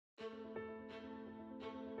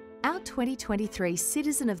Our 2023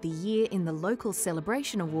 Citizen of the Year in the Local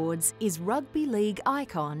Celebration Awards is rugby league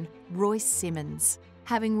icon Royce Simmons.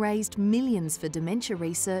 Having raised millions for dementia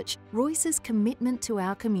research, Royce's commitment to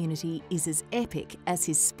our community is as epic as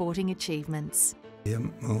his sporting achievements. Yeah,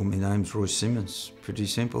 well, my name's Royce Simmons, pretty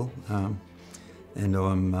simple, and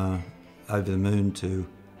I'm over the moon to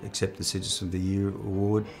accept the Citizen of the Year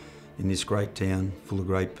award in this great town full of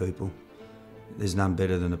great people. There's none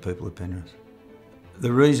better than the people of Penrith.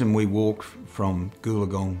 The reason we walked from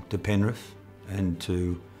Goolagong to Penrith and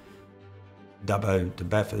to Dubbo to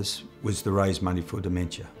Bathurst was to raise money for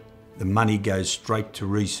dementia. The money goes straight to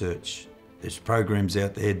research. There's programs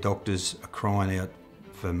out there, doctors are crying out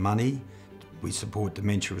for money. We support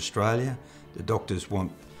Dementia Australia. The doctors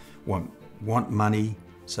want money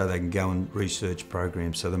so they can go and research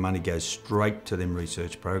programs. So the money goes straight to them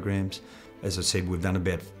research programs. As I said, we've done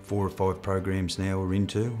about 4 or 5 programs now we're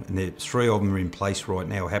into, and 3 of them are in place right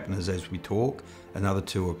now, happening as we talk. Another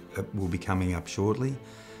 2 will be coming up shortly.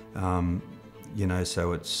 You know,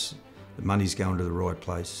 so the money's going to the right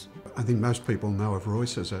place. I think most people know of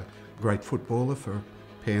Royce as a great footballer for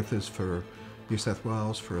Panthers, for New South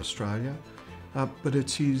Wales, for Australia. But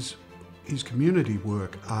it's his community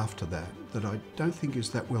work after that I don't think is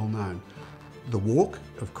that well known. The walk,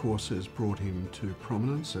 of course, has brought him to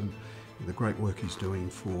prominence, and the great work he's doing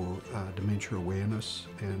for dementia awareness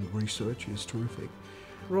and research is terrific.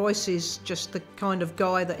 Royce is just the kind of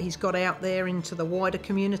guy that he's got out there into the wider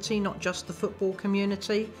community, not just the football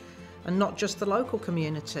community and not just the local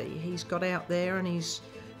community. He's got out there and he's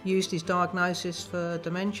used his diagnosis for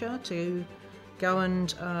dementia to go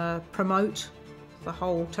and promote the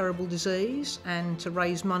whole terrible disease and to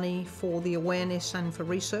raise money for the awareness and for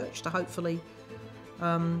research to hopefully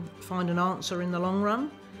find an answer in the long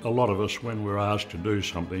run. A lot of us, when we're asked to do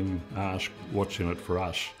something, ask what's in it for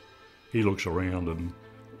us. He looks around and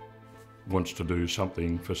wants to do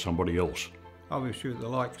something for somebody else. Obviously, the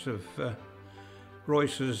likes of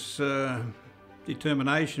Royce's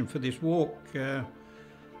determination for this walk,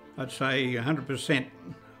 I'd say 100%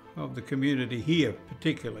 of the community here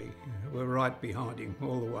particularly were right behind him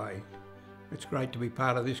all the way. It's great to be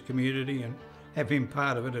part of this community and have him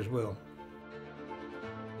part of it as well.